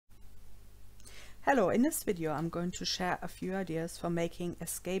Hello, in this video I'm going to share a few ideas for making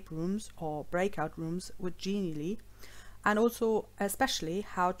escape rooms or breakout rooms with Genially, and also especially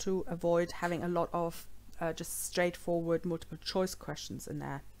how to avoid having a lot of just straightforward multiple choice questions in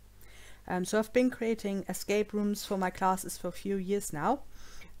there. So I've been creating escape rooms for my classes for a few years now,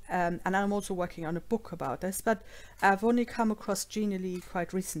 and I'm also working on a book about this, but I've only come across Genially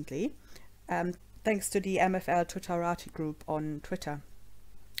quite recently, thanks to the MFL Tutorati group on Twitter.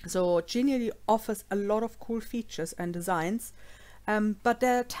 So Genially offers a lot of cool features and designs, but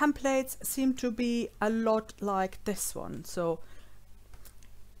their templates seem to be a lot like this one. So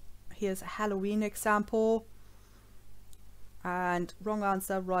here's a Halloween example, and wrong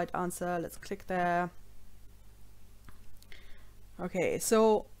answer, right answer. Let's click there. Okay,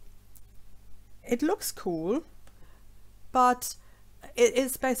 so it looks cool, but it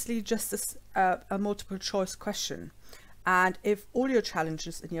is basically just a multiple choice question. And if all your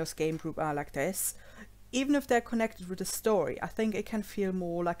challenges in your escape group are like this, even if they're connected with a story, I think it can feel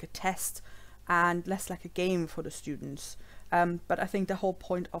more like a test and less like a game for the students. But I think the whole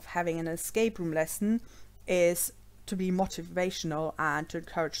point of having an escape room lesson is to be motivational and to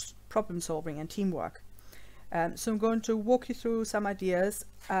encourage problem solving and teamwork. So I'm going to walk you through some ideas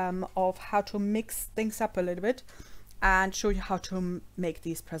of how to mix things up a little bit and show you how to make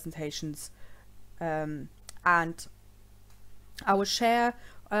these presentations. And I will share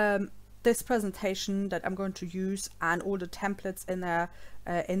this presentation that I'm going to use and all the templates in there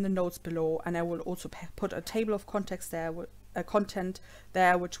in the notes below, and I will also put a table of context there, content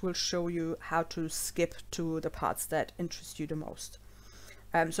there, which will show you how to skip to the parts that interest you the most.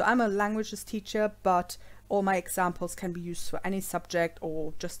 So I'm a languages teacher, but all my examples can be used for any subject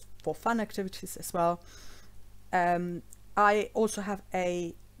or just for fun activities as well. I also have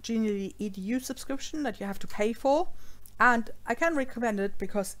a Genially EDU subscription that you have to pay for. And I can recommend it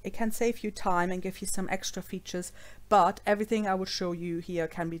because it can save you time and give you some extra features, but everything I will show you here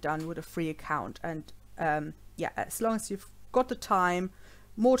can be done with a free account. And yeah, as long as you've got the time,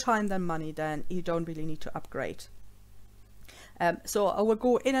 more time than money, then you don't really need to upgrade. So I will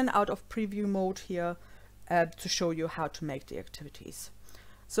go in and out of preview mode here to show you how to make the activities.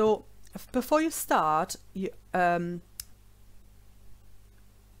 So before you start,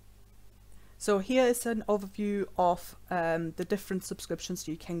 so here is an overview of the different subscriptions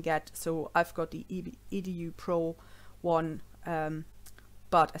you can get. So I've got the EDU Pro one,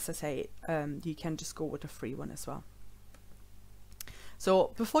 but as I say, you can just go with the free one as well.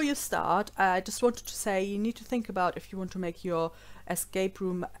 So before you start, I just wanted to say you need to think about if you want to make your escape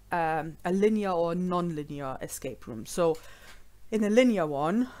room a linear or non-linear escape room. So in a linear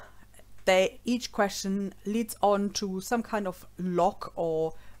one, each question leads on to some kind of lock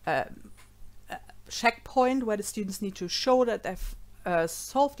or checkpoint where the students need to show that they've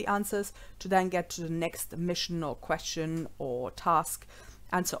solved the answers to then get to the next mission or question or task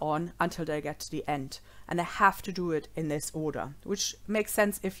and so on until they get to the end. And they have to do it in this order, which makes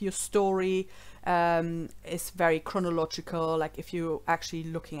sense if your story is very chronological, like if you're actually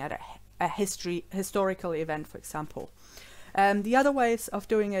looking at a historical event, for example. The other ways of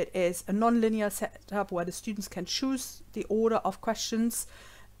doing it is a non-linear setup where the students can choose the order of questions.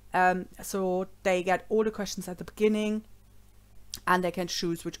 So they get all the questions at the beginning and they can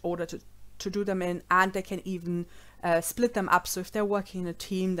choose which order to do them in, and they can even split them up. So if they're working in a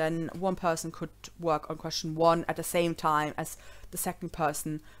team, then one person could work on question 1 at the same time as the second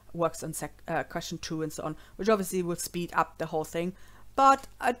person works on question 2 and so on, which obviously will speed up the whole thing. But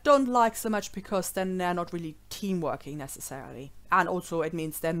I don't like so much because then they're not really team working necessarily. And also it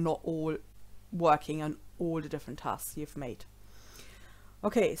means they're not all working on all the different tasks you've made.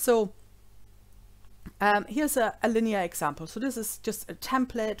 Okay, so here's a linear example. So this is just a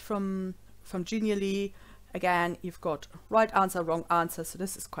template from Genially. Again, you've got right answer, wrong answer. So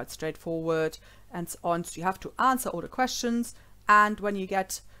this is quite straightforward and so on. So you have to answer all the questions. And when you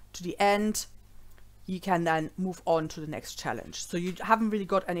get to the end, you can then move on to the next challenge. So you haven't really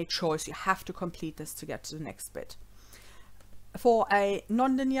got any choice. You have to complete this to get to the next bit. For a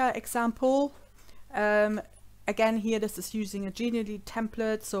non-linear example, again, here this is using a Genially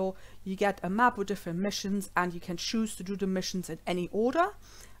template, so you get a map with different missions and you can choose to do the missions in any order.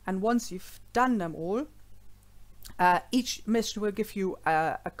 And once you've done them all, each mission will give you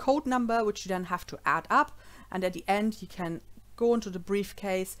a code number which you then have to add up, and at the end you can go into the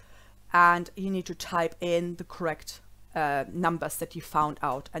briefcase and you need to type in the correct numbers that you found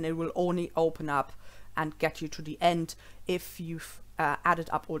out, and it will only open up and get you to the end if you've added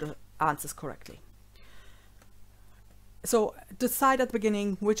up all the answers correctly. So decide at the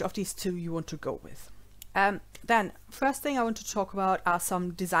beginning which of these two you want to go with. Then first thing I want to talk about are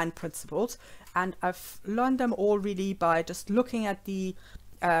some design principles, and I've learned them all really by just looking at the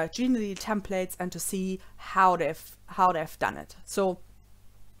Genially templates and to see how they've done it. So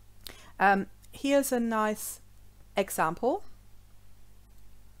here's a nice example.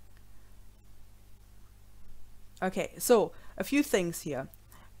 Okay, so a few things here.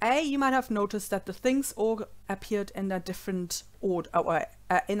 You might have noticed that the things all appeared in a different order, or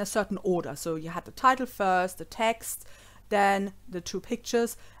in a certain order. So you had the title first, the text, then the two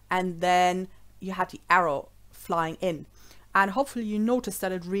pictures, and then you had the arrow flying in. And hopefully you noticed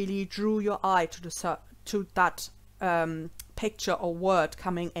that it really drew your eye to that picture or word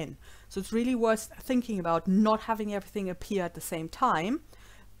coming in. So it's really worth thinking about not having everything appear at the same time,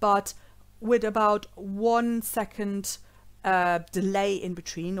 but with about 1 second delay in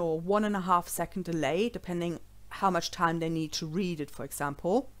between, or 1.5 second delay, depending how much time they need to read it, for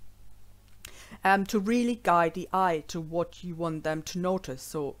example, to really guide the eye to what you want them to notice.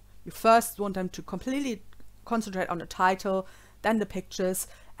 So you first want them to completely concentrate on the title, then the pictures,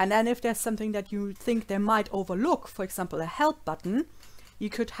 and then if there's something that you think they might overlook, for example a help button, you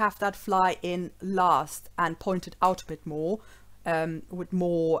could have that fly in last and point it out a bit more, with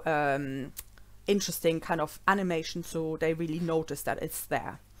more interesting kind of animation, so they really notice that it's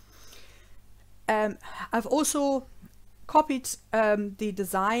there. I've also copied the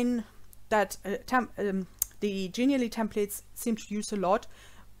design that the Genially templates seem to use a lot,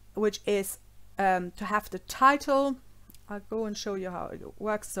 which is to have the title. I'll go and show you how it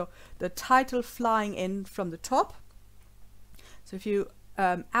works. So the title flying in from the top. So if you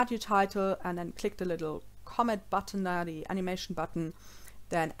add your title and then click the little comment button there, the animation button,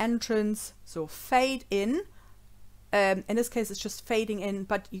 then entrance, so fade in. In this case it's just fading in,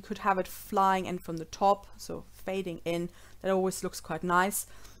 but you could have it flying in from the top, so fading in. That always looks quite nice,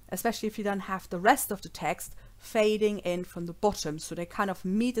 especially if you then have the rest of the text fading in from the bottom, so they kind of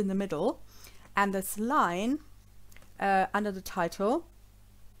meet in the middle. And this line under the title,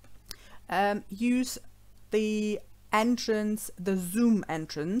 use the entrance, the zoom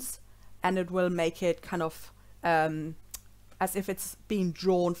entrance, and it will make it kind of as if it's being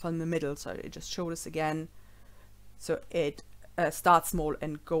drawn from the middle. So I just show this again. So it starts small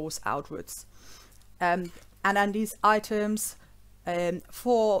and goes outwards. And then these items,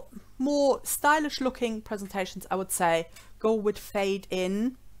 for more stylish looking presentations, I would say go with fade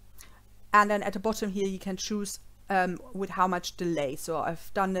in. And then at the bottom here, you can choose with how much delay. So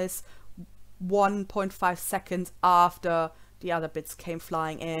I've done this 1.5 seconds after the other bits came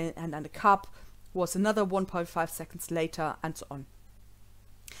flying in, and then the cup was another 1.5 seconds later, and so on.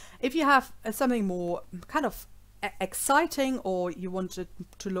 If you have something more kind of exciting, or you want it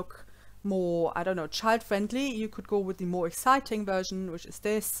to look more, I don't know, child friendly, you could go with the more exciting version, which is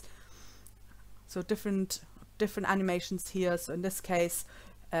this. So different animations here. So in this case,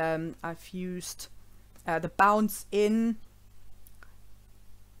 I've used the bounce in,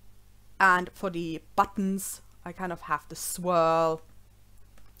 and for the buttons I kind of have the swirl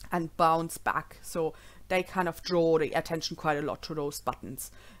and bounce back, so they kind of draw the attention quite a lot to those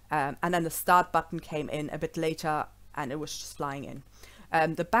buttons. And then the start button came in a bit later and it was just flying in.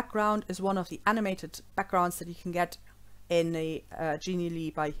 The background is one of the animated backgrounds that you can get in the Genially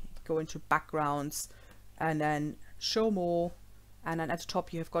by going to backgrounds and then show more, and then at the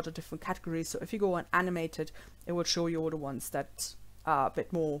top you have got a different category. So if you go on animated, it will show you all the ones that are a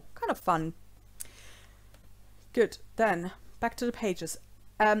bit more kind of fun. Good, then back to the pages.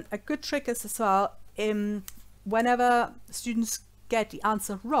 A good trick is as well, whenever students get the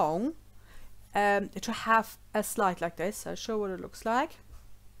answer wrong, to have a slide like this. I'll show what it looks like.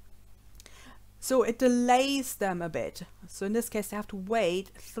 So it delays them a bit. So in this case, they have to wait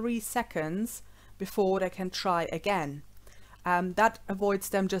 3 seconds before they can try again. That avoids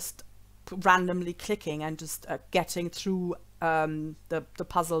them just randomly clicking and just getting through the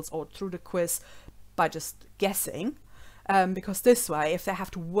puzzles or through the quiz by just guessing. Because this way, if they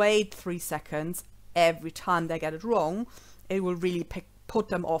have to wait 3 seconds every time they get it wrong, it will really put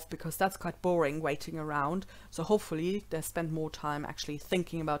them off, because that's quite boring waiting around. So hopefully they spend more time actually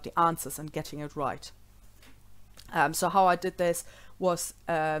thinking about the answers and getting it right. So how I did this was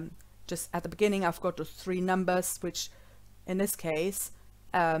just at the beginning I've got those 3 numbers, which in this case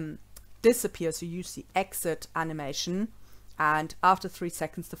disappear. So you use the exit animation, and after 3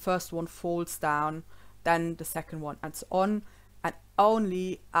 seconds the first one falls down, then the second one, and so on. And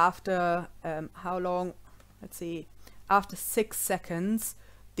only after how long, let's see, after 6 seconds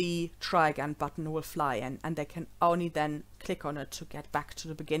the try again button will fly in, and they can only then click on it to get back to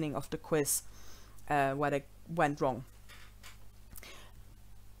the beginning of the quiz where they went wrong.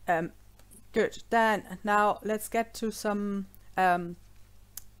 Good. Then now let's get to some one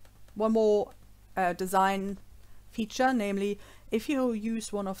more design feature, namely if you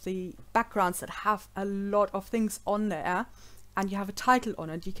use one of the backgrounds that have a lot of things on there and you have a title on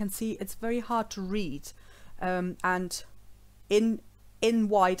it, you can see it's very hard to read, and in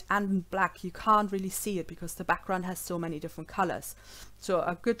white and in black you can't really see it because the background has so many different colors. So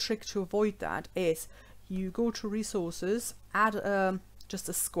a good trick to avoid that is you go to resources, add just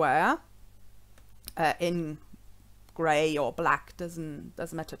a square in gray or black, doesn't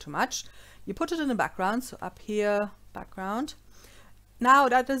matter too much. You put it in the background, so up here, background. Now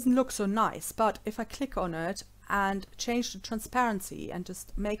that doesn't look so nice, but if I click on it and change the transparency and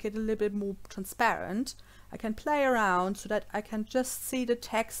just make it a little bit more transparent, I can play around so that I can just see the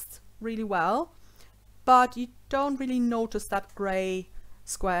text really well, but you don't really notice that gray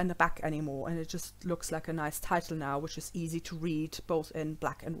square in the back anymore, and it just looks like a nice title now, which is easy to read both in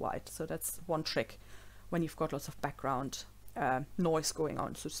black and white. So that's one trick when you've got lots of background noise going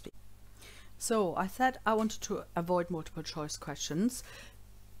on, so to speak. So I said I wanted to avoid multiple choice questions,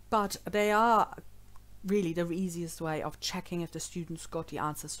 but they are really the easiest way of checking if the students got the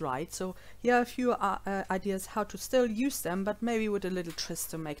answers right. So here are a few ideas how to still use them, but maybe with a little twist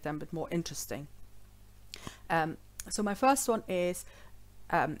to make them a bit more interesting. So my first one is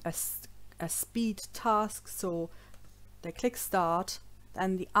a speed task. So they click start,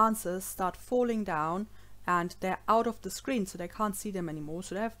 then the answers start falling down and they're out of the screen, so they can't see them anymore.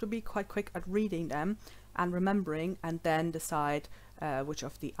 So they have to be quite quick at reading them and remembering, and then decide which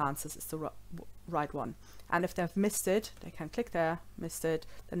of the answers is the right one. And if they've missed it, they can click there, missed it,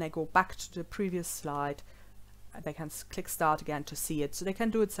 then they go back to the previous slide. They can click start again to see it. So they can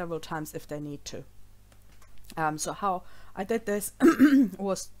do it several times if they need to. So how I did this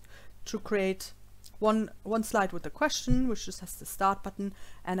was to create one slide with the question, which just has the start button,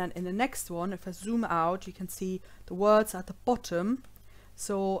 and then in the next one, if I zoom out, you can see the words at the bottom.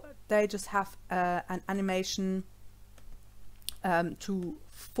 So they just have an animation to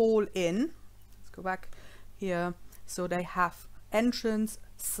fall in. Let's go back here. So they have entrance,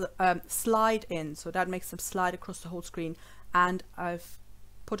 slide in, so that makes them slide across the whole screen, and I've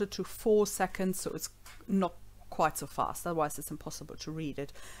put it to 4 seconds, so it's not quite so fast, otherwise it's impossible to read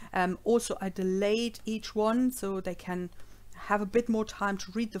it. Also I delayed each one so they can have a bit more time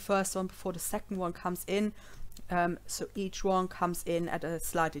to read the first one before the second one comes in. So each one comes in at a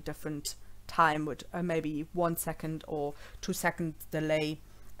slightly different time with maybe 1 second or 2 second delay.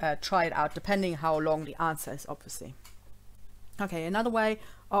 Try it out depending how long the answer is, obviously. Okay, another way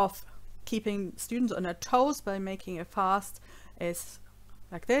of keeping students on their toes by making it fast is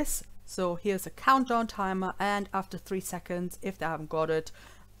like this. So here's a countdown timer, and after 3 seconds, if they haven't got it,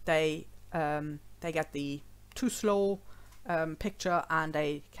 they get the too slow picture, and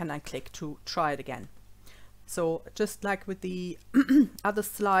they can then click to try it again. So just like with the other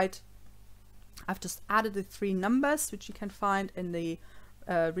slide, I've just added the 3 numbers, which you can find in the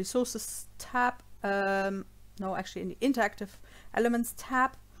resources tab. No, actually in the interactive elements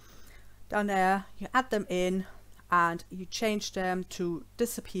tab. Down there, you add them in, and you change them to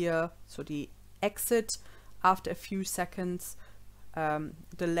disappear, so the exit after a few seconds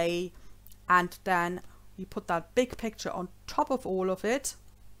delay, and then you put that big picture on top of all of it.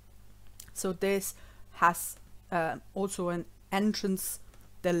 So this has also an entrance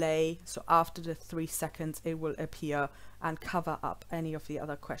delay, so after the 3 seconds it will appear and cover up any of the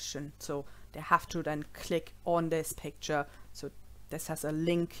other question. So they have to then click on this picture, so this has a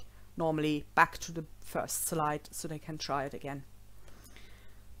link normally back to the first slide, so they can try it again.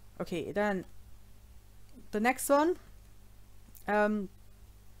 Okay, then the next one,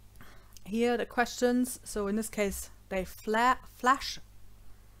 here the questions. So in this case they flash,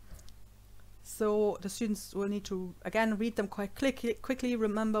 so the students will need to again read them quite quickly,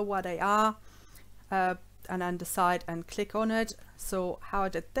 remember where they are, and then decide and click on it. So how I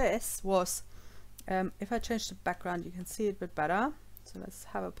did this was, if I change the background, you can see it a bit better. So let's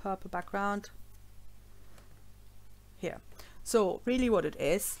have a purple background here. So really what it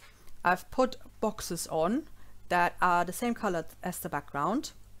is, I've put boxes on that are the same color as the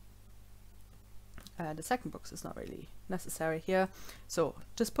background. The second box is not really necessary here. So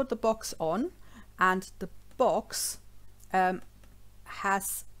just put the box on, and the box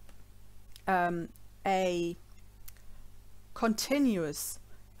has a continuous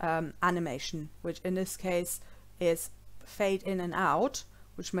animation, which in this case is fade in and out,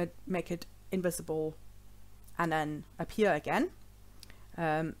 which might make it invisible and then appear again.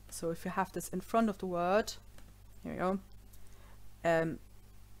 So if you have this in front of the word, here we go,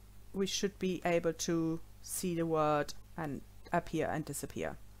 we should be able to see the word and appear and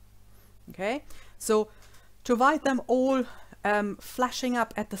disappear. Okay, so to avoid them all flashing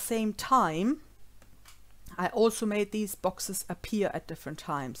up at the same time, I also made these boxes appear at different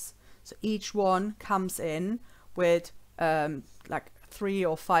times. So each one comes in with like 3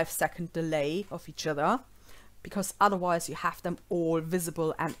 or 5 second delay of each other, because otherwise you have them all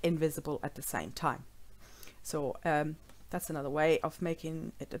visible and invisible at the same time. So that's another way of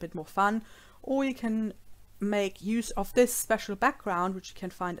making it a bit more fun. Or you can make use of this special background, which you can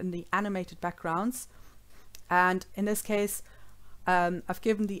find in the animated backgrounds. And in this case, I've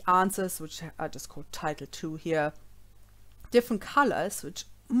given the answers, which are just called title 2 here, different colors, which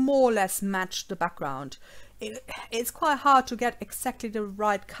more or less match the background. It's quite hard to get exactly the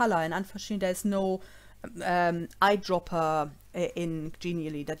right color, and unfortunately there's no eyedropper in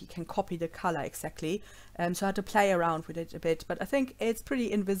Genially that you can copy the color exactly. So I had to play around with it a bit, but I think it's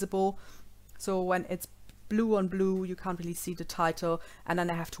pretty invisible. So when it's blue on blue, you can't really see the title, and then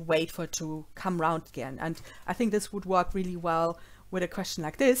I have to wait for it to come round again. And I think this would work really well with a question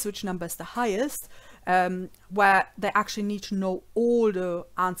like this, which number is the highest, where they actually need to know all the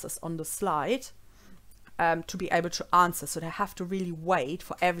answers on the slide to be able to answer. So they have to really wait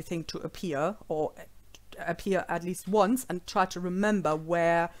for everything to appear, or appear at least once, and try to remember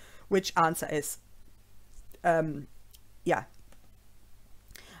which answer is. Yeah.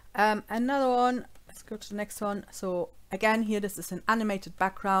 Another one, let's go to the next one. So again, here this is an animated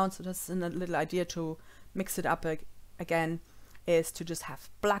background, so this is a little idea to mix it up again, is to just have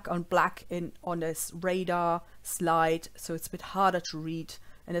black on black on this radar slide, so it's a bit harder to read.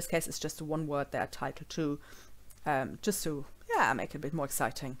 In this case, it's just one word there, title 2, just to make it a bit more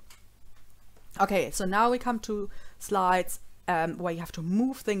exciting. Okay, so now we come to slides where you have to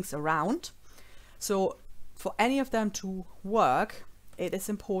move things around. So for any of them to work, it is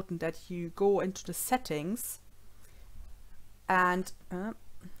important that you go into the settings and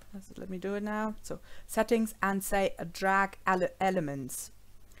let me do it now. So settings, and say drag elements.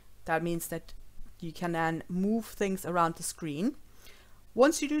 That means that you can then move things around the screen.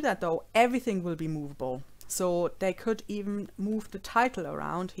 Once you do that though, everything will be movable. So they could even move the title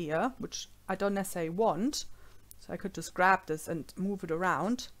around here, which I don't necessarily want. So I could just grab this and move it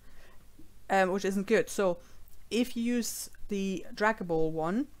around, which isn't good. So if you use the draggable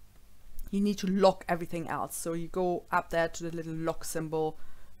one, you need to lock everything else. So you go up there to the little lock symbol,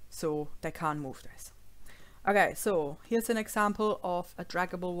 so they can't move this. Okay, so here's an example of a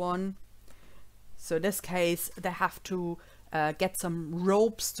draggable one. So in this case, they have to get some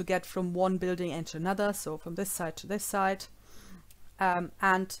ropes to get from one building into another, so from this side to this side,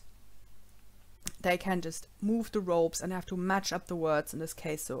 and they can just move the ropes and have to match up the words in this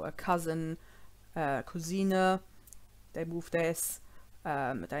case. So a cousin, cousine, they move this,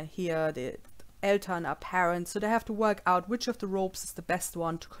 then here the Eltern are parents, so they have to work out which of the ropes is the best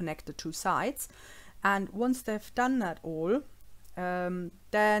one to connect the two sides. And once they've done that all,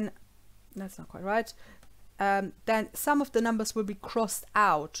 then that's not quite right, then some of the numbers will be crossed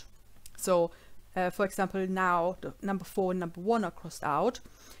out. So for example, now the number 4 and number 1 are crossed out,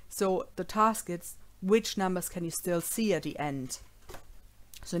 so the task is which numbers can you still see at the end.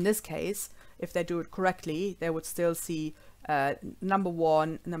 So in this case, if they do it correctly, they would still see number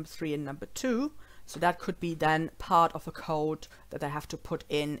 1, number 3 and number 2. So that could be then part of a code that they have to put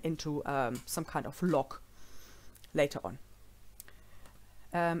into some kind of lock later on.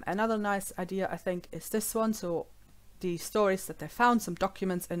 Another nice idea, I think, is this one. So the story is that they found some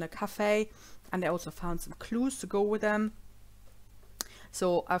documents in a cafe, and they also found some clues to go with them.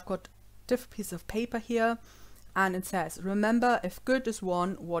 So I've got different pieces of paper here, and it says, remember, if good is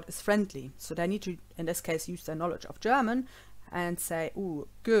one, what is friendly? So they need to, in this case, use their knowledge of German and say, ooh,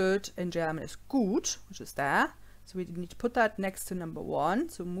 good in German is gut, which is there. So we need to put that next to number 1.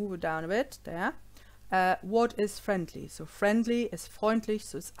 So move it down a bit there. What is friendly? So friendly is freundlich,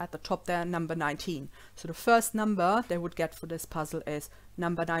 so it's at the top there, number 19. So the first number they would get for this puzzle is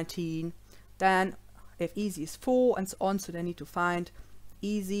number 19. Then if easy is 4 and so on, so they need to find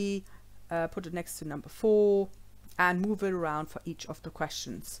easy, put it next to number 4 and move it around for each of the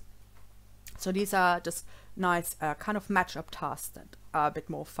questions. So these are just nice kind of match-up tasks that are a bit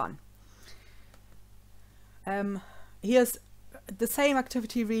more fun. Here's the same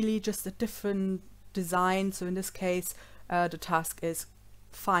activity, really, just a different design. So in this case, the task is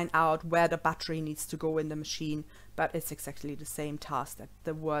find out where the battery needs to go in the machine, but it's exactly the same task, that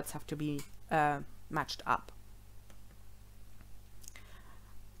the words have to be matched up.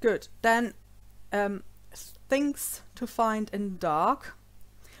 Good. Then things to find in the dark.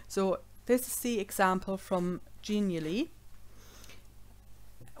 So this is the example from Genially.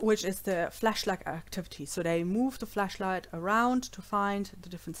 which is the flashlight activity. So they move the flashlight around to find the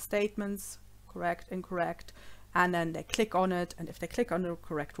different statements, correct, incorrect, and then they click on it, and if they click on the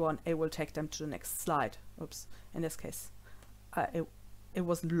correct one, it will take them to the next slide. Oops, in this case it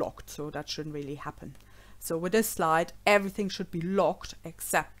wasn't locked, so that shouldn't really happen. So with this slide, everything should be locked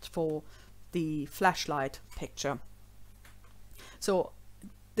except for the flashlight picture. So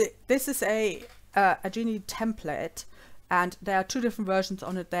this is a Genie template, and there are two different versions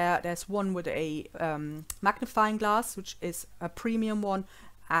on it. There's one with a magnifying glass, which is a premium one,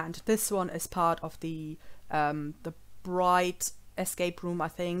 and this one is part of the Bright escape room, I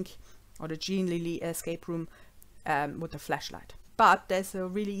think, or the Jean Lily escape room with the flashlight. But there's a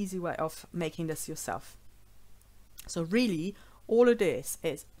really easy way of making this yourself. So really, all it is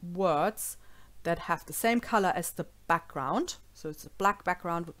words that have the same color as the background. So it's a black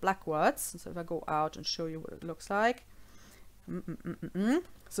background with black words. So if I go out and show you what it looks like.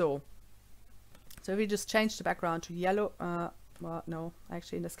 So if we just change the background to yellow, well, no,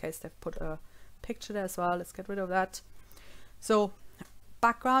 actually in this case they've put a picture there as well. Let's get rid of that. So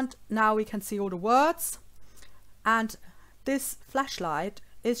background, now we can see all the words, and this flashlight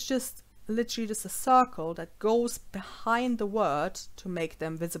is just literally just a circle that goes behind the word to make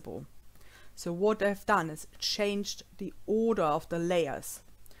them visible. So what they've done is changed the order of the layers.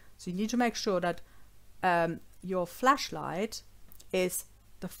 So you need to make sure that your flashlight is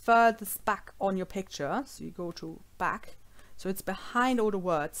the furthest back on your picture. So you go to back, so it's behind all the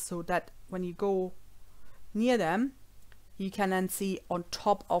words, so that when you go near them, you can then see on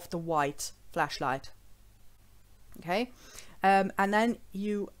top of the white flashlight. Okay, and then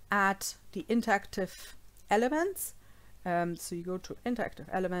you add the interactive elements. So you go to interactive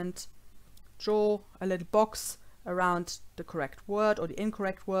element, draw a little box around the correct word or the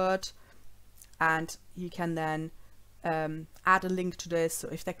incorrect word, and you can then add a link to this. So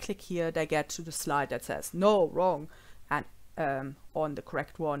if they click here, they get to the slide that says no, wrong, and on the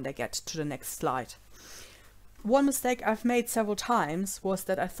correct one they get to the next slide. One mistake I've made several times was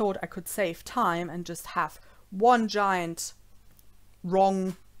that I thought I could save time and just have one giant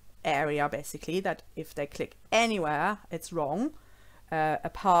wrong area, basically, that if they click anywhere it's wrong,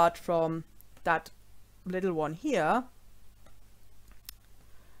 apart from that little one here,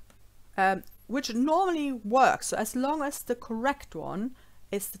 which normally works. So as long as the correct one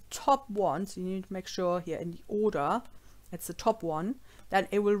is the top one, so you need to make sure here in the order it's the top one, then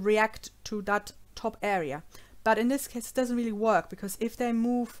it will react to that top area. But in this case it doesn't really work, because if they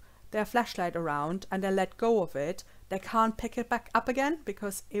move their flashlight around and they let go of it, they can't pick it back up again,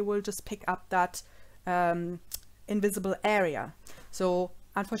 because it will just pick up that invisible area. So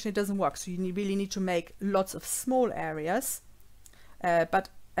unfortunately it doesn't work. So you really need to make lots of small areas, but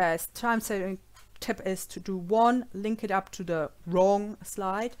time-saving tip is to do one, link it up to the wrong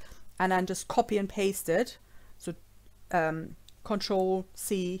slide, and then just copy and paste it. So Control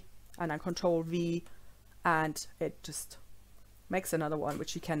C and then Control V, and it just makes another one,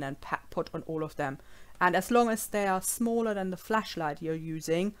 which you can then put on all of them. And as long as they are smaller than the flashlight you're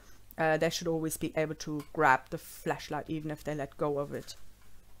using, they should always be able to grab the flashlight even if they let go of it.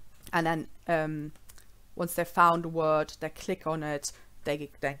 And then once they found a word, they click on it, they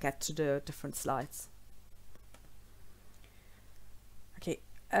then get to the different slides. Okay,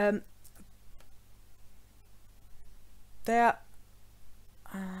 there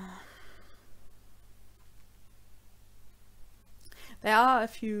are a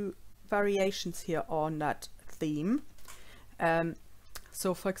few variations here on that theme.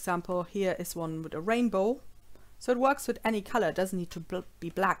 So for example, here is one with a rainbow. So it works with any color, it doesn't need to be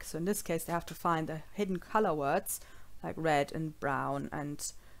black. So in this case they have to find the hidden color words like red and brown,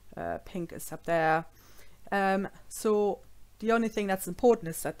 and pink is up there. So the only thing that's important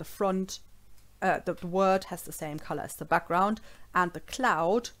is that the front, the word has the same color as the background, and the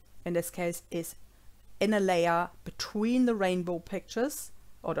cloud in this case is in a layer between the rainbow pictures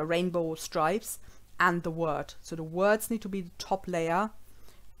or the rainbow stripes and the word. So the words need to be the top layer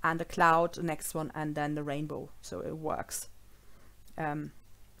and the cloud the next one, and then the rainbow, so it works.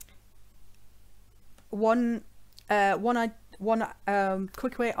 One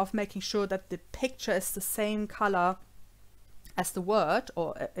quick way of making sure that the picture is the same color as the word,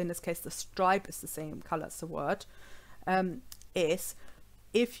 or in this case the stripe is the same color as the word, is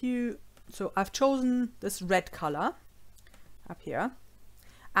if you, so I've chosen this red color up here,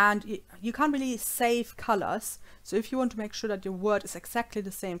 and you can't really save colors. So if you want to make sure that your word is exactly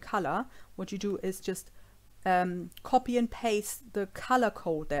the same color, what you do is just copy and paste the color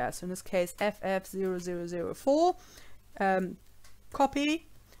code there. So in this case FF0004, copy,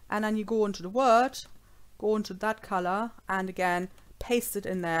 and then you go into the word, go into that color, and again paste it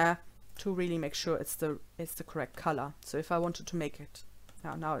in there to really make sure it's the correct color. So if I wanted to make it,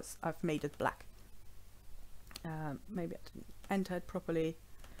 I've made it black. Maybe I didn't enter it properly.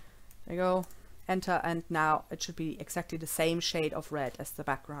 There you go, enter, and now it should be exactly the same shade of red as the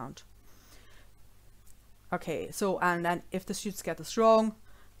background. Okay, so and then if the students get this wrong,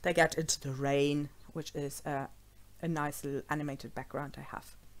 they get into the rain, which is a nice little animated background I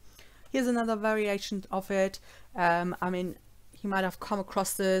have. Here's another variation of it. I mean, you might have come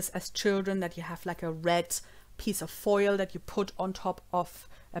across this as children, that you have like a red piece of foil that you put on top of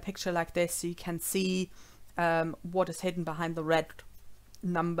a picture like this, so you can see what is hidden behind the red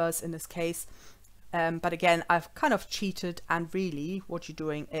numbers in this case. But again, I've kind of cheated, and really what you're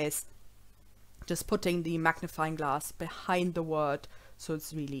doing is just putting the magnifying glass behind the word so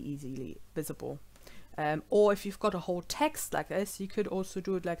it's really easily visible. Or if you've got a whole text like this, you could also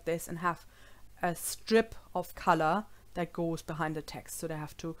do it like this and have a strip of color that goes behind the text. So they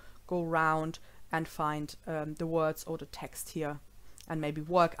have to go around and find the words or the text here, and maybe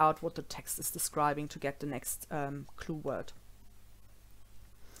work out what the text is describing to get the next clue word.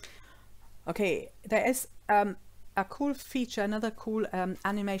 Okay, there is a cool feature, another cool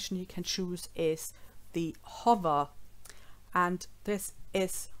animation you can choose is the hover, and this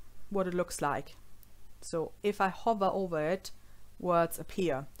is what it looks like. So if I hover over it, words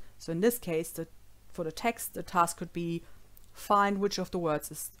appear. So in this case, for the text, the task could be find which of the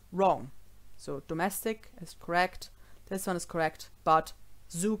words is wrong. So domestic is correct, this one is correct, but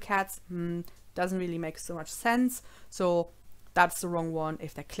zoo cats doesn't really make so much sense, so that's the wrong one.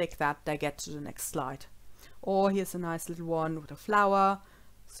 If they click that, they get to the next slide. Or here's a nice little one with a flower,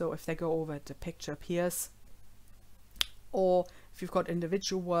 so if they go over it, the picture appears. Or if you've got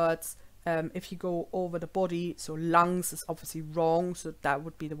individual words, if you go over the body, so lungs is obviously wrong, so that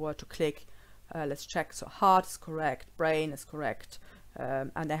would be the word to click. Let's check. So heart is correct, brain is correct,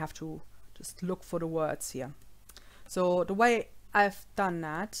 and they have to just look for the words here. So the way I've done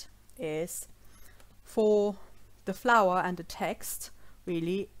that is for the flower and the text,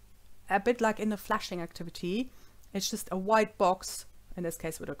 really a bit like in the flashing activity, it's just a white box, in this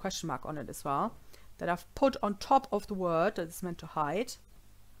case with a question mark on it as well, that I've put on top of the word that is meant to hide.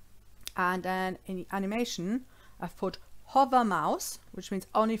 And then in the animation, I've put hover mouse, which means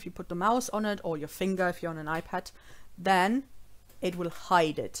only if you put the mouse on it or your finger if you're on an iPad, then it will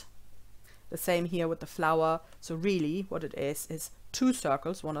hide it. The same here with the flower. So really what it is two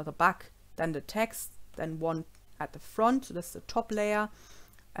circles, one at the back, then the text, then one at the front. So that's the top layer,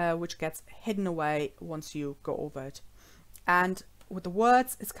 which gets hidden away once you go over it. And with the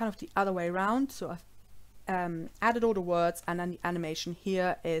words, it's kind of the other way around. So I've added all the words, and then the animation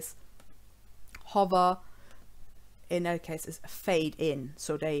here is hover. In that case is fade in,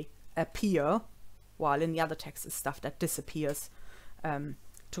 so they appear, while in the other text is stuff that disappears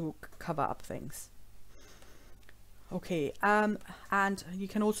to cover up things. Okay, and you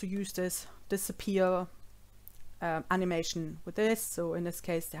can also use this disappear animation with this. So in this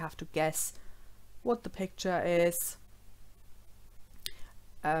case, they have to guess what the picture is.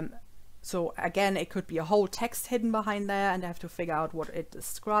 So again, it could be a whole text hidden behind there, and they have to figure out what it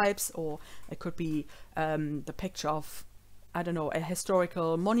describes, or it could be the picture of, I don't know, a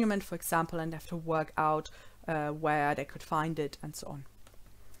historical monument, for example, and they have to work out where they could find it, and so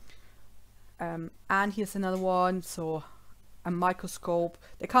on. And here's another one. So a microscope.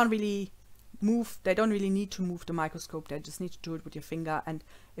 They can't really move, they don't really need to move the microscope, they just need to do it with your finger, and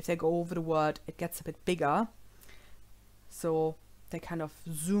if they go over the word, it gets a bit bigger. So they kind of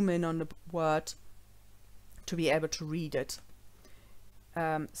zoom in on the word to be able to read it.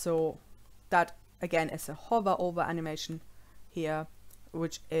 So that again is a hover over animation here,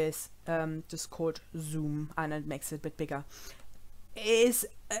 which is just called zoom, and it makes it a bit bigger. It is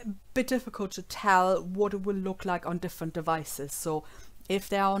a bit difficult to tell what it will look like on different devices. So if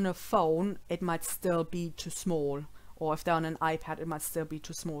they're on a phone, it might still be too small, or if they're on an iPad, it might still be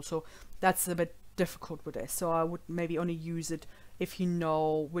too small. So that's a bit difficult with this. So I would maybe only use it if you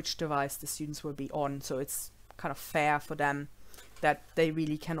know which device the students will be on, so it's kind of fair for them that they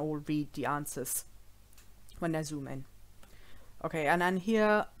really can all read the answers when they zoom in. Okay, and then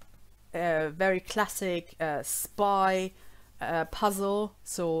here very classic spy puzzle.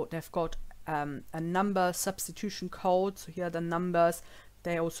 So they've got a number substitution code. So here are the numbers.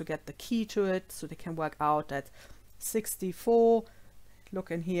 They also get the key to it, so they can work out that 64,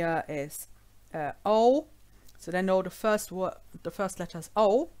 look in here, is O. So they know the first letter is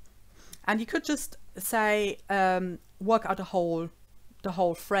O, and you could just say work out the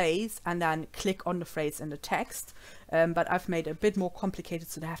whole phrase and then click on the phrase in the text. But I've made it a bit more complicated,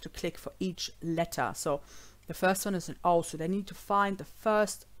 so they have to click for each letter. So The first one is an O, so they need to find the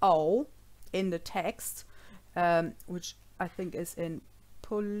first O in the text, which I think is in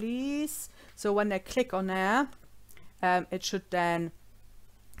police. So when they click on there, it should then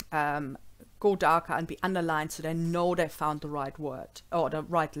go darker and be underlined, so they know they found the right word, or the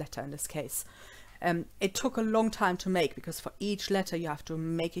right letter in this case. It took a long time to make, because for each letter you have to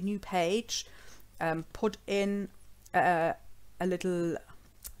make a new page, put in a little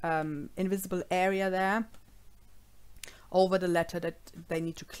invisible area there over the letter that they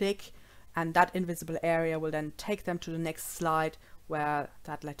need to click, and that invisible area will then take them to the next slide where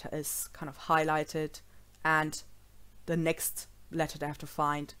that letter is kind of highlighted, and the next letter they have to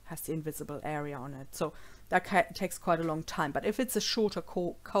find has the invisible area on it. So that takes quite a long time, but if it's a shorter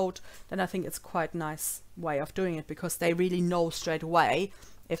code, then I think it's quite a nice way of doing it, because they really know straight away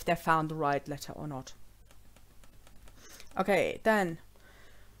if they found the right letter or not. Okay, then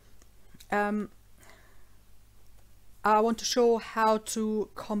I want to show how to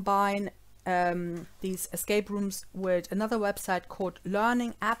combine these escape rooms with another website called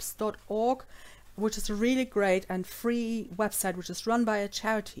learningapps.org, which is a really great and free website which is run by a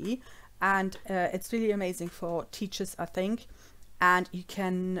charity, and it's really amazing for teachers, I think, and you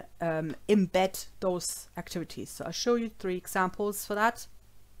can embed those activities. So I'll show you 3 examples for that.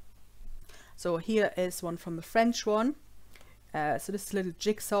 So here is one from the French one. So this is a little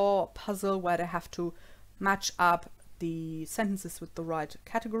jigsaw puzzle where they have to match up the sentences with the right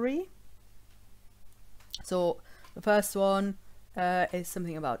category. So the first one is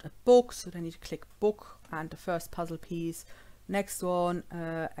something about a book, so they need to click book and the first puzzle piece. Next one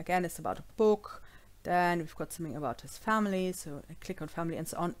again is about a book. Then we've got something about his family, so I click on family and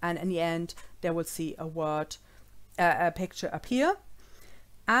so on, and in the end they will see a word, a picture appear.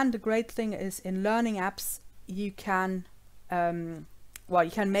 And the great thing is, in learning apps you can well,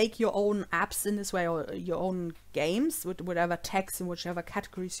 you can make your own apps in this way, or your own games with whatever text in whichever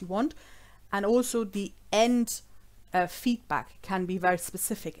categories you want, and also the end feedback can be very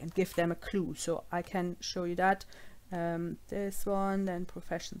specific and give them a clue. So I can show you that. This one, then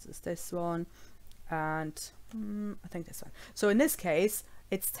professions is this one, and I think this one. So in this case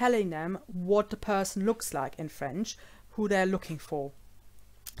it's telling them what the person looks like in French, who they're looking for.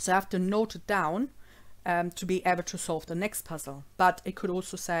 So I have to note it down to be able to solve the next puzzle. But it could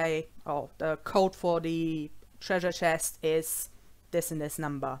also say, oh, the code for the treasure chest is this and this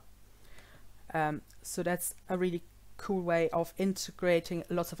number. So that's a really cool way of integrating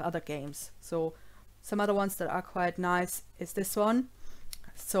lots of other games. So some other ones that are quite nice is this one.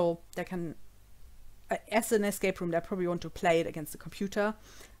 So they can, as an escape room, they probably want to play it against the computer.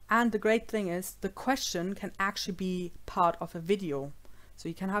 And the great thing is the question can actually be part of a video. So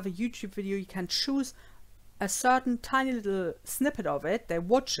you can have a YouTube video, you can choose a certain tiny little snippet of it, they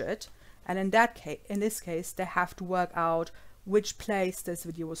watch it, and in that case, in this case, they have to work out which place this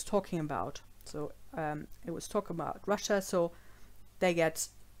video was talking about. So it was talking about Russia, so they get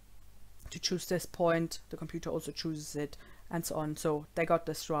to choose this point, the computer also chooses it, and so on. So they got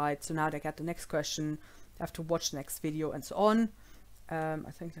this right, so now they get the next question, they have to watch the next video, and so on.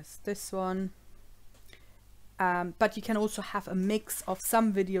 I think that's this one. But you can also have a mix of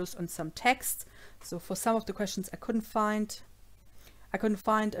some videos and some text. So for some of the questions I couldn't find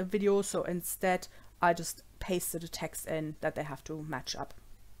a video, so instead I just pasted the text in that they have to match up.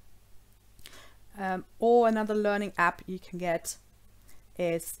 Or another learning app you can get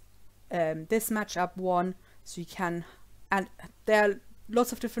is this match up one. So you can, and there are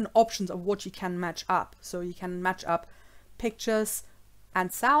lots of different options of what you can match up. So you can match up pictures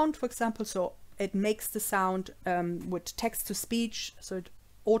and sound, for example. So it makes the sound with text to speech, so it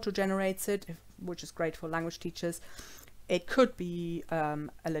auto generates it, which is great for language teachers. It could be a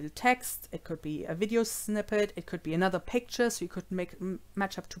little text, it could be a video snippet, it could be another picture, so you could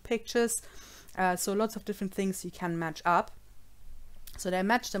match up 2 pictures. So lots of different things you can match up. So they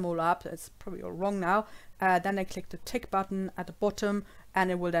match them all up. It's probably all wrong now. Then they click the tick button at the bottom,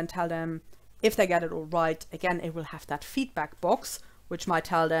 and it will then tell them if they get it all right. Again, it will have that feedback box, which might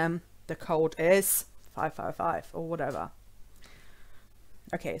tell them the code is 555 or whatever.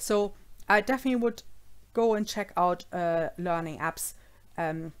 Okay, so I definitely would go and check out learning apps,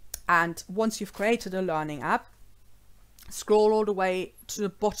 and once you've created a learning app, scroll all the way to the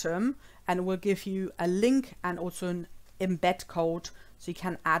bottom and it will give you a link and also an embed code, so you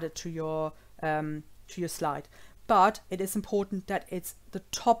can add it to your slide. But it is important that it's the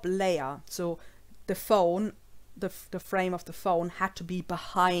top layer, so the phone, the frame of the phone had to be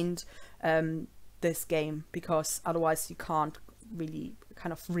behind this game, because otherwise you can't really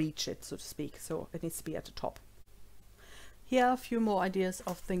kind of reach it, so to speak. So it needs to be at the top. Here are a few more ideas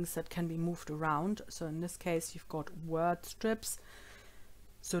of things that can be moved around. So in this case, you've got word strips.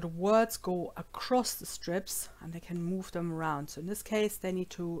 So the words go across the strips and they can move them around. So in this case, they need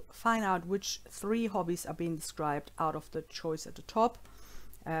to find out which 3 hobbies are being described out of the choice at the top.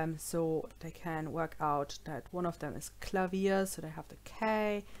 So they can work out that one of them is clavier. So they have the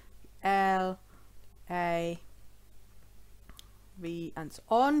K, L, A, V, and so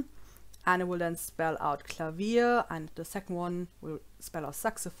on. And it will then spell out clavier, and the second one will spell out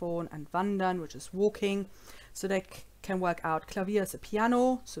saxophone, and wandern, which is walking. So they can work out clavier is a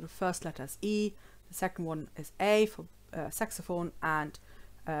piano, so the first letter is E, the second one is A for saxophone, and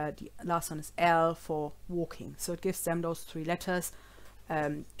the last one is L for walking. So it gives them those 3 letters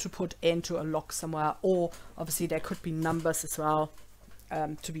to put into a log somewhere, or obviously there could be numbers as well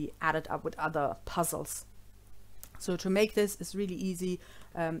to be added up with other puzzles. So to make this is really easy.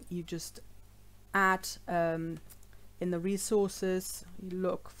 You just add in the resources, you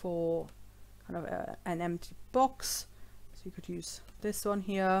look for kind of an empty box. So you could use this one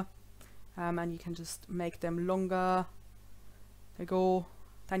here, and you can just make them longer. There you go.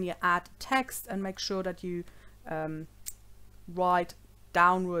 Then you add text and make sure that you write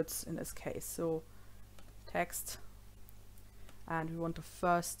downwards in this case. So text, and we want the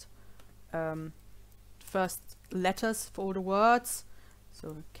first letters for all the words.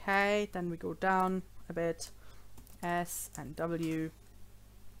 So K, then we go down a bit, S and W.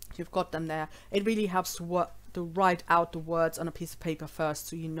 You've got them there. It really helps to write out the words on a piece of paper first,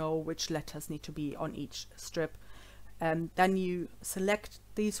 so you know which letters need to be on each strip. Then you select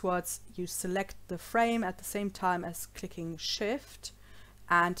these words, you select the frame at the same time as clicking Shift,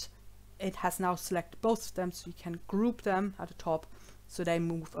 and it has now selected both of them, so you can group them at the top so they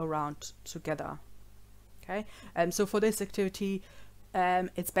move around together. Okay, so for this activity,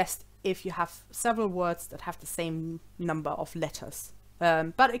 it's best if you have several words that have the same number of letters.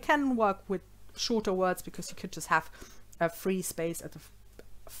 But it can work with shorter words, because you could just have a free space at the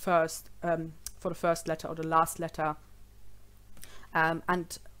first for the first letter or the last letter.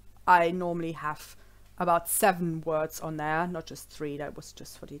 And I normally have about 7 words on there, not just 3. That was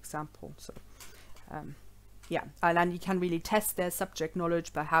just for the example. So yeah, and then you can really test their subject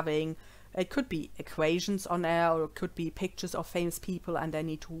knowledge by having, it could be equations on there, or it could be pictures of famous people, and they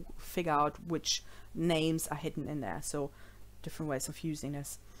need to figure out which names are hidden in there. So different ways of using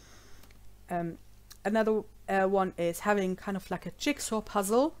this. Another one is having kind of like a jigsaw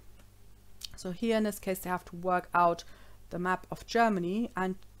puzzle. So here in this case, they have to work out the map of Germany,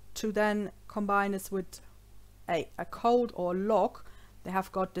 and to then combine this with a code or log, they have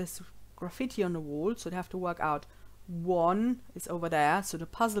got this graffiti on the wall. So they have to work out 1 is over there, so the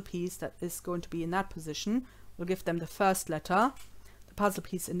puzzle piece that is going to be in that position will give them the first letter. The puzzle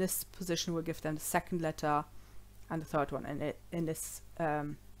piece in this position will give them the second letter, and the third one in this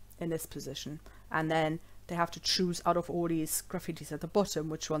position. And then they have to choose out of all these graffitis at the bottom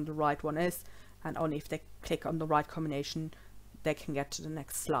which one the right one is, and only if they click on the right combination they can get to the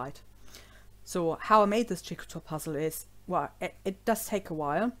next slide. So how I made this jigsaw puzzle is, well, it does take a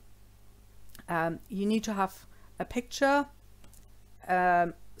while. You need to have a picture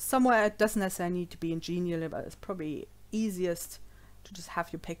somewhere. It doesn't necessarily need to be in Genial, but it's probably easiest to just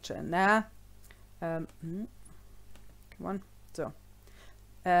have your picture in there. Come on. So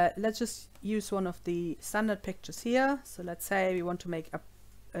let's just use one of the standard pictures here. So let's say we want to make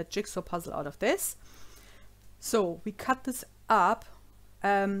a jigsaw puzzle out of this. So we cut this up.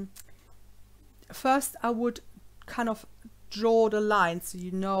 First I would kind of draw the lines so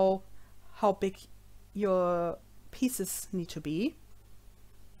you know how big your pieces need to be.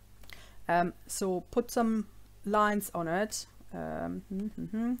 So put some lines on it. Where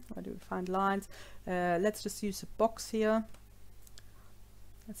do we find lines? Let's just use a box here.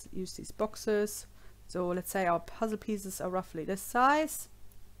 Let's use these boxes. So let's say our puzzle pieces are roughly this size.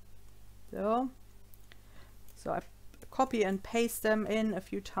 So I copy and paste them in a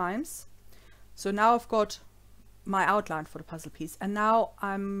few times. So now I've got my outline for the puzzle piece, and now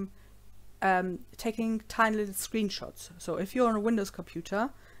I'm taking tiny little screenshots. So if you're on a Windows computer,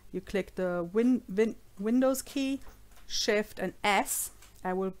 you click the Windows key, Shift and S,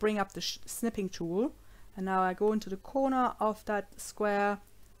 I will bring up the snipping tool, and now I go into the corner of that square,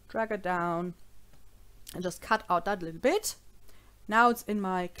 drag it down, and just cut out that little bit. Now it's in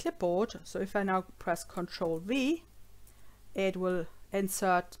my clipboard, so if I now press Ctrl V, it will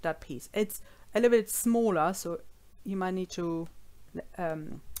insert that piece. It's a little bit smaller, so you might need to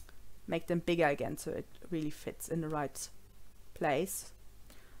make them bigger again so it really fits in the right place.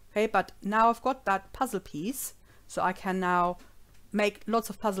 Okay, but now I've got that puzzle piece, so I can now make lots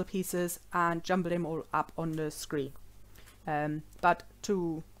of puzzle pieces and jumble them all up on the screen. But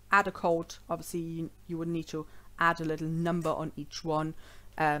to add a code, obviously you would need to add a little number on each one,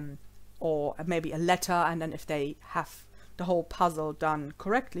 or maybe a letter, and then if they have the whole puzzle done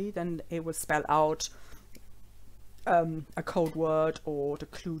correctly, then it will spell out a code word or the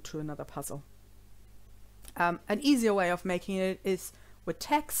clue to another puzzle. An easier way of making it is with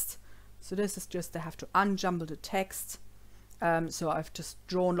text. So this is just, they have to unjumble the text. So I've just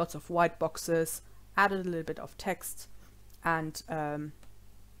drawn lots of white boxes, added a little bit of text, and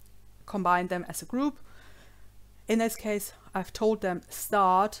combined them as a group. In this case, I've told them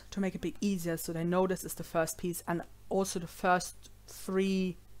start to make it a bit easier, so they know this is the first piece, and also the first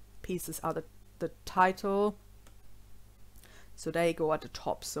 3 pieces are the title. So they go at the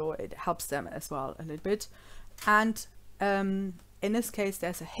top, so it helps them as well a little bit. And in this case,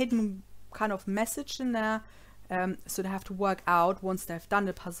 there's a hidden kind of message in there. So they have to work out, once they've done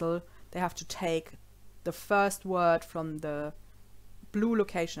the puzzle, they have to take the first word from the blue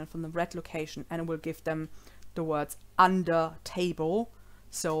location and from the red location, and it will give them the words under table.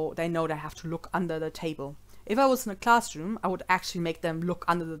 So they know they have to look under the table. If I was in a classroom, I would actually make them look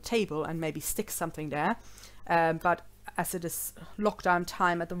under the table and maybe stick something there. But as it is lockdown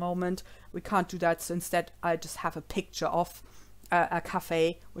time at the moment, we can't do that. So instead, I just have a picture of a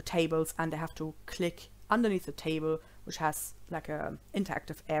cafe with tables, and they have to click underneath the table, which has like a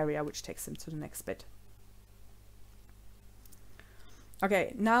interactive area which takes them to the next bit.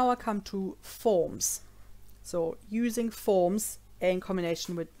 Okay, now I come to forms. So using forms in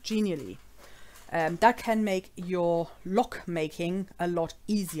combination with Genially. That can make your lock making a lot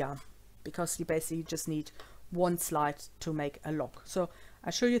easier, because you basically just need one slide to make a lock. So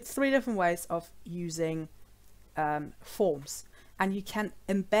I'll show you 3 different ways of using forms, and you can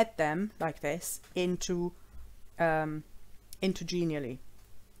embed them like this into Genially.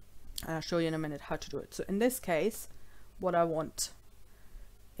 And I'll show you in a minute how to do it. So in this case, what I want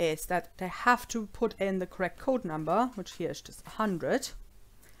is that they have to put in the correct code number, which here is just 100.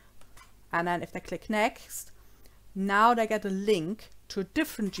 And then if they click next, now they get a link to a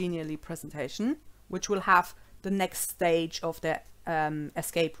different Genially presentation, which will have the next stage of their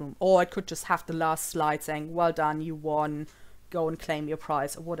escape room. Or it could just have the last slide saying, well done, you won, go and claim your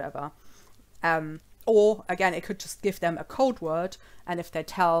prize, or whatever. Or again, it could just give them a code word, and if they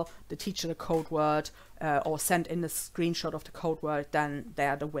tell the teacher the code word or send in a screenshot of the code word, then they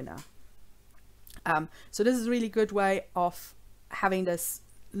are the winner. So this is a really good way of having this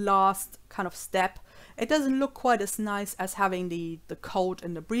last kind of step. It doesn't look quite as nice as having the code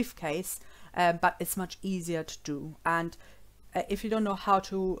in the briefcase, but it's much easier to do. And if you don't know how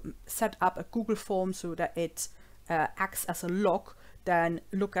to set up a Google form so that it acts as a lock, then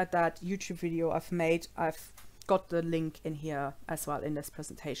look at that YouTube video I've made. I've got the link in here as well in this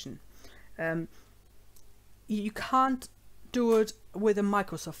presentation. You can't do it with a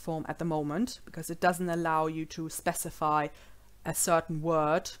Microsoft form at the moment, because it doesn't allow you to specify a certain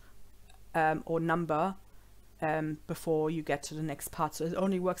word or number before you get to the next part. So it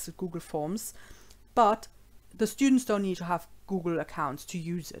only works with Google Forms, but the students don't need to have Google accounts to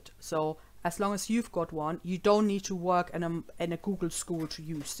use it. So as long as you've got one, you don't need to work in a Google school to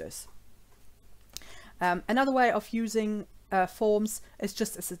use this. Another way of using forms is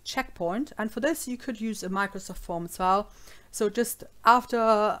just as a checkpoint, and for this you could use a Microsoft form as well. So just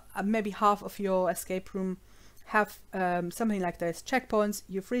after maybe half of your escape room, have something like this, checkpoints.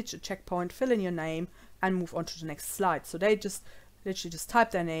 You've reached a checkpoint, fill in your name and move on to the next slide. So they just literally just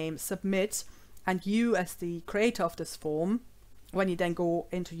type their name, submit, and you as the creator of this form, when you then go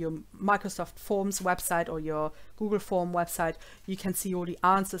into your Microsoft Forms website or your Google Form website, you can see all the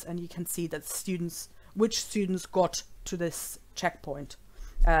answers, and you can see that which students got to this checkpoint.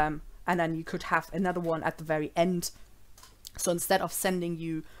 And then you could have another one at the very end. So instead of sending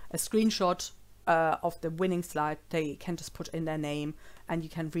you a screenshot of the winning slide, they can just put in their name, and you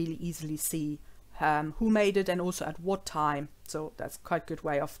can really easily see who made it and also at what time. So that's quite a good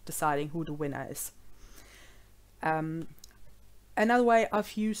way of deciding who the winner is. Another way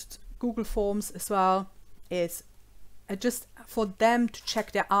I've used Google Forms as well is just for them to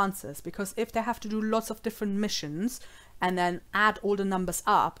check their answers, because if they have to do lots of different missions and then add all the numbers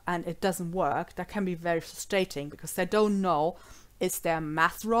up and it doesn't work, that can be very frustrating, because they don't know, is their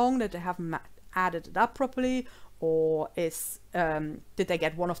math wrong, that they haven't added it up properly, or is did they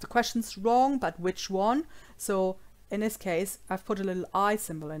get one of the questions wrong, but which one? So in this case, I've put a little eye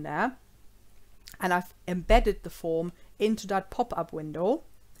symbol in there, and I've embedded the form into that pop-up window.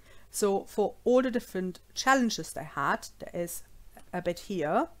 So for all the different challenges they had, there is a bit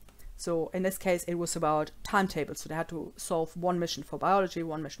here. So in this case, it was about timetables. So they had to solve one mission for biology,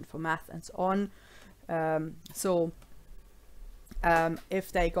 one mission for math, and so on. So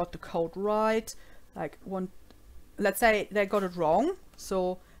if they got the code right, like let's say they got it wrong,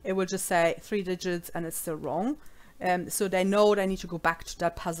 so it will just say 3 digits and it's still wrong. So they know they need to go back to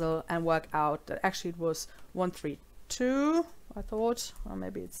that puzzle and work out that actually it was 132, I thought, or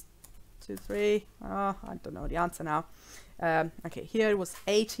maybe it's 23. I don't know the answer now. Okay, here it was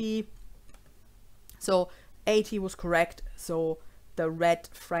 80. So 80 was correct. So the red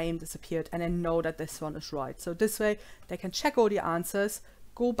frame disappeared, and they know that this one is right. So this way they can check all the answers,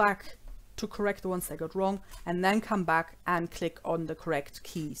 go back to correct the ones they got wrong, and then come back and click on the correct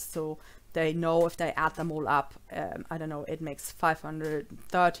keys. So they know if they add them all up, I don't know, it makes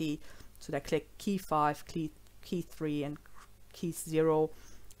 530. So they click key 5, key 3, and key 0.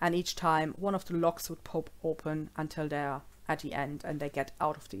 And each time one of the locks would pop open until they're at the end and they get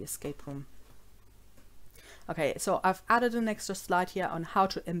out of the escape room. Okay, so I've added an extra slide here on how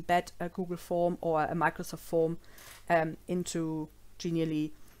to embed a Google form or a Microsoft form into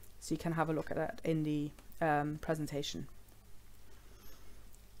Genially, so you can have a look at that in the presentation.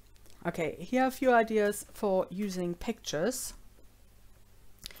 Okay, here are a few ideas for using pictures,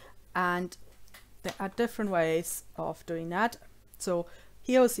 and there are different ways of doing that. So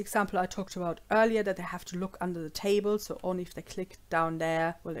here was the example I talked about earlier, that they have to look under the table, so only if they click down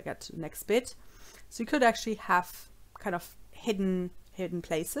there will they get to the next bit. So you could actually have kind of hidden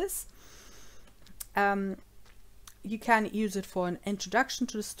places. You can use it for an introduction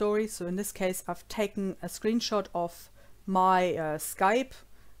to the story. So in this case, I've taken a screenshot of my Skype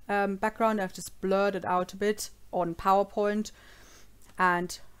background. I've just blurred it out a bit on PowerPoint,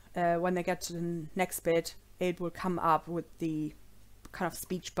 and when they get to the next bit, it will come up with the kind of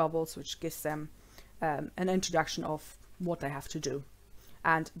speech bubbles, which gives them an introduction of what they have to do.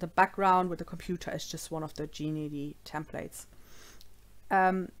 And the background with the computer is just one of the Genially templates.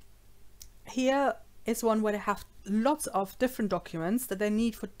 Here is one where they have lots of different documents that they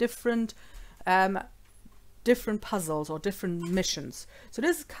need for different puzzles or different missions. So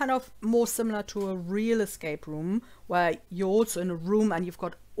this is kind of more similar to a real escape room, where you're also in a room and you've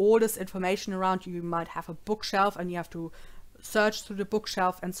got all this information around you. You might have a bookshelf and you have to search through the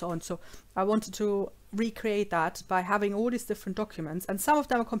bookshelf and so on. So I wanted to recreate that by having all these different documents, and some of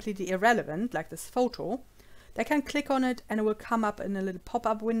them are completely irrelevant, like this photo. They can click on it and it will come up in a little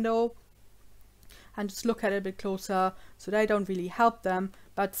pop-up window and just look at it a bit closer. So they don't really help them,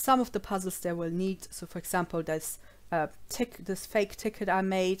 but some of the puzzles they will need. So for example, this fake ticket I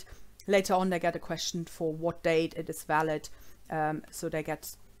made, later on they get a question for what date it is valid. So they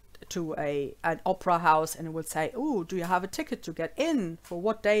get to an opera house and it will say, oh, do you have a ticket to get in? For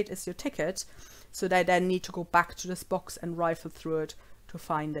what date is your ticket? So they then need to go back to this box and rifle through it to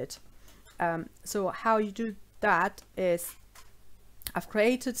find it. So how you do that is, I've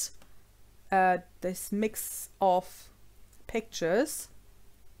created this mix of pictures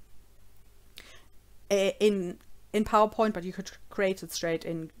in PowerPoint, but you could create it straight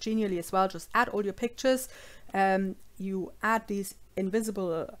in Genially as well. Just add all your pictures. You add these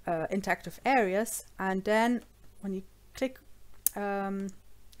invisible interactive areas, and then when you click,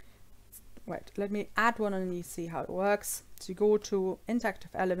 wait, let me add one and you see how it works. So you go to interactive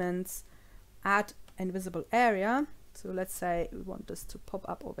elements, add invisible area. So let's say we want this to pop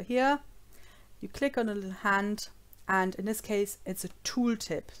up over here. You click on a little hand, and in this case it's a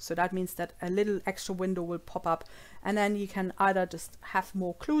tooltip. So that means that a little extra window will pop up, and then you can either just have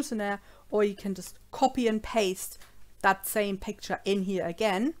more clues in there, or you can just copy and paste that same picture in here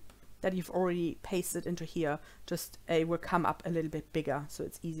again that you've already pasted into here. Just it will come up a little bit bigger, so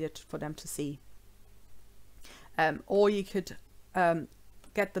it's easier for them to see. Or you could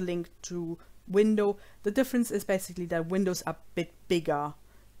get the link to window. The difference is basically that windows are a bit bigger,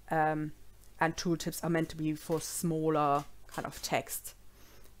 and tooltips are meant to be for smaller kind of text.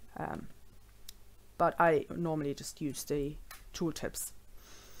 But I normally just use the tooltips.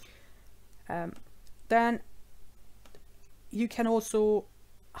 Then you can also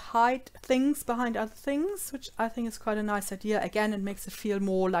hide things behind other things, which I think is quite a nice idea. Again, it makes it feel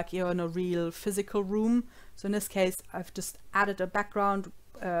more like you're in a real physical room. So in this case, I've just added a background,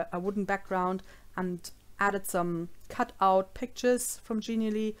 a wooden background, and added some cut out pictures from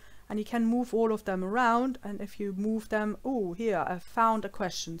Genially, and you can move all of them around. And if you move them, oh, here I found a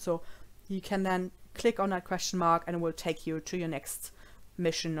question, so you can then click on that question mark and it will take you to your next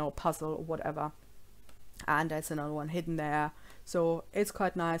mission or puzzle or whatever. And there's another one hidden there, so it's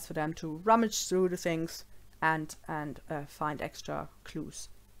quite nice for them to rummage through the things and find extra clues.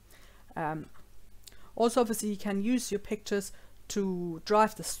 Also, obviously, you can use your pictures to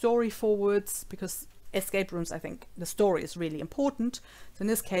drive the story forwards, because escape rooms, I think the story is really important. So in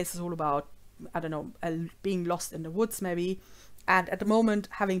this case, it's all about, I don't know, being lost in the woods maybe, And at the moment,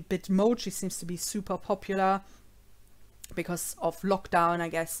 having Bitmoji seems to be super popular because of lockdown, I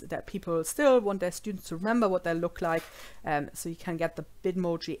guess, that people still want their students to remember what they look like. So you can get the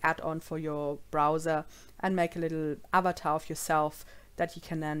Bitmoji add-on for your browser and make a little avatar of yourself that you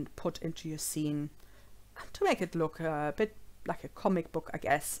can then put into your scene to make it look a bit like a comic book, I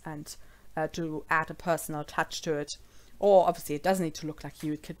guess, and to add a personal touch to it. Or obviously it doesn't need to look like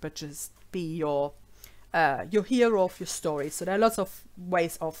you, it could but just be your hero of your story. So there are lots of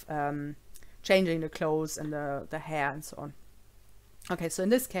ways of changing the clothes and the hair and so on. Okay, so in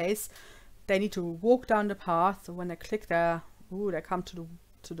this case, they need to walk down the path. So when they click there, they come to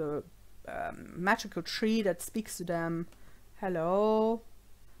the magical tree that speaks to them. Hello,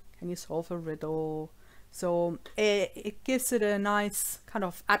 can you solve a riddle? So it gives it a nice kind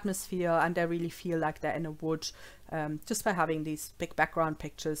of atmosphere, and they really feel like they're in a wood just by having these big background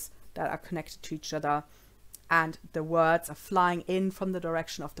pictures that are connected to each other. And the words are flying in from the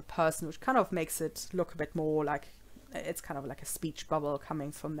direction of the person, which kind of makes it look a bit more like it's kind of like a speech bubble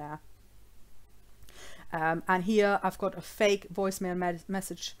coming from there. And here I've got a fake voicemail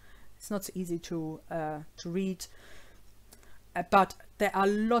message. It's not so easy to read, but there are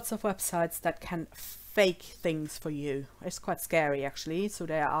lots of websites that can fake things for you. It's quite scary, actually. So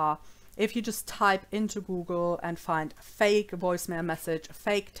there are, if you just type into Google and find fake voicemail message,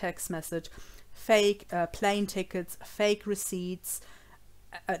 fake text message, fake plane tickets, fake receipts,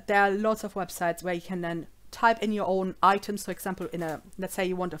 there are lots of websites where you can then type in your own items. For example, let's say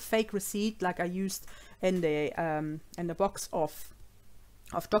you want a fake receipt, like I used in the box of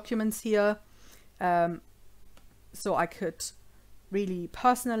documents here. So I could really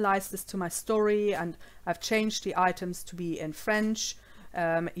personalize this to my story, and I've changed the items to be in French.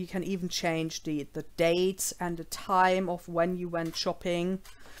 You can even change the date and the time of when you went shopping.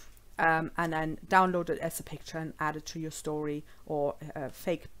 And then download it as a picture and add it to your story. Or a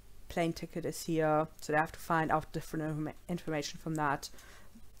fake plane ticket is here, so they have to find out different information from that,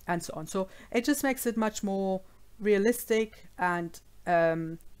 and so on. So it just makes it much more realistic. And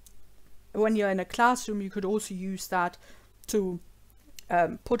when you're in a classroom, you could also use that to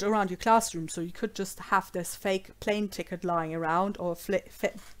put around your classroom. So you could just have this fake plane ticket lying around, or a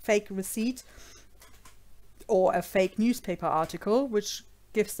fake receipt, or a fake newspaper article, which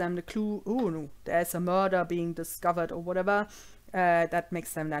gives them the clue, oh no, there's a murder being discovered or whatever, that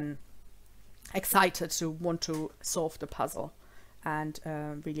makes them then excited to want to solve the puzzle, and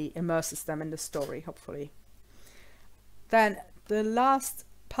really immerses them in the story, hopefully. Then the last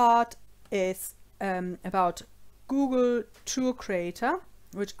part is about Google Tour Creator,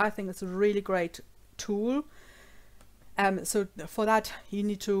 which I think is a really great tool. So for that you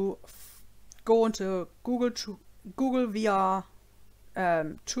need to go into Google VR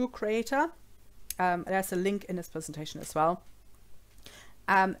Tour Creator. There's a link in this presentation as well.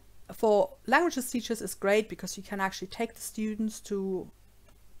 For languages teachers, it's great because you can actually take the students to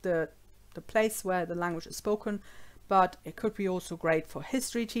the place where the language is spoken, but it could be also great for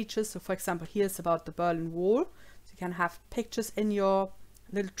history teachers. So for example, here's about the Berlin Wall. So you can have pictures in your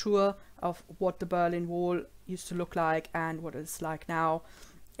little tour of what the Berlin Wall used to look like and what it's like now.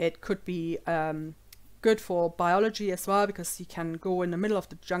 It could be good for biology as well, because you can go in the middle of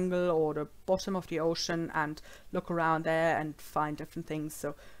the jungle or the bottom of the ocean and look around there and find different things.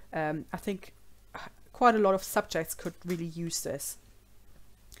 So I think quite a lot of subjects could really use this.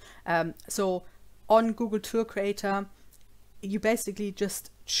 So on Google Tour Creator, you basically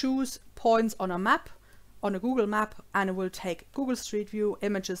just choose points on a map, on a Google map, and it will take Google Street View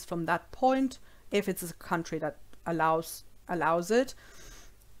images from that point, if it's a country that allows it.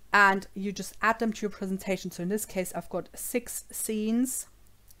 And you just add them to your presentation. So in this case, I've got 6 scenes.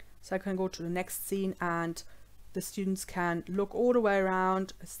 So I can go to the next scene and the students can look all the way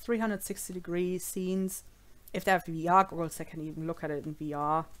around. It's 360 degree scenes. If they have VR goggles, they can even look at it in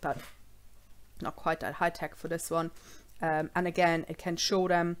VR, but not quite that high tech for this one. And again, it can show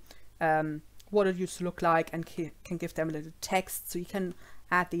them what it used to look like, and can give them a little text. So you can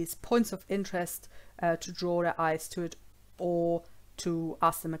add these points of interest to draw their eyes to it, or to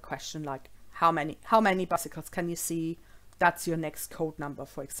ask them a question like, how many bicycles can you see? That's your next code number,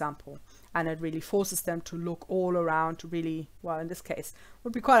 for example. And it really forces them to look all around to really, well, in this case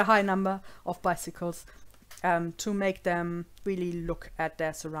would be quite a high number of bicycles, to make them really look at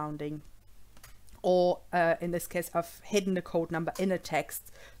their surrounding. Or in this case, I've hidden the code number in a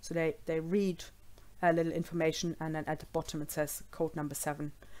text, so they read a little information, and then at the bottom it says code number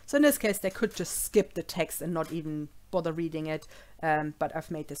 7. So in this case, they could just skip the text and not even bother reading it, but I've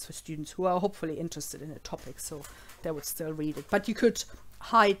made this for students who are hopefully interested in the topic, so they would still read it. But you could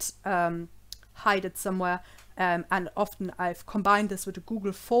hide it somewhere, And often I've combined this with a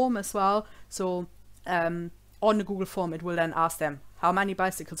Google form as well. So on the Google form, it will then ask them how many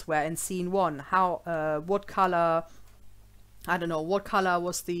bicycles were in scene 1, what color, I don't know, what color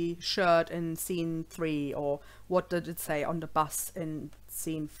was the shirt in scene 3, or what did it say on the bus in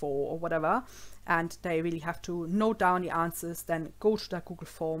scene 4, or whatever. And they really have to note down the answers, then go to their Google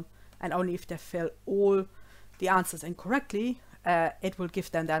form, and only if they fill all the answers incorrectly, it will give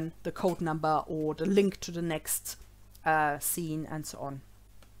them then the code number or the link to the next scene and so on.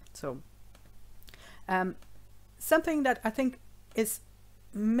 So something that I think is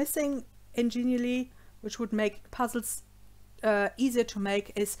missing in Genially, which would make puzzles easier to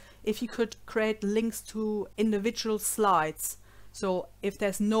make, is if you could create links to individual slides. So if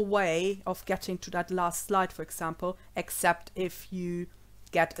there's no way of getting to that last slide, for example, except if you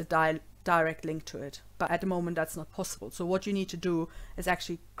get a direct link to it. But at the moment that's not possible. So what you need to do is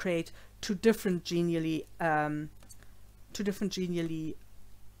actually create two different Genially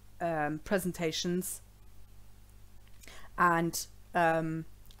presentations, and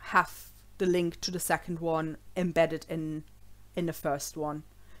have the link to the second one embedded in the first one.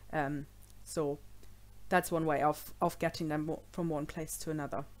 So that's one way of getting them from one place to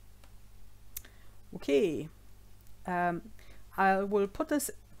another. Okay, I will put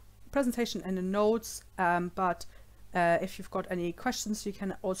this presentation in the notes, but if you've got any questions, you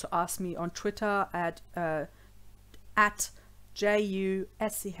can also ask me on Twitter at JUSCHMO,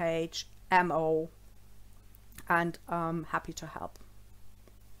 and I'm happy to help.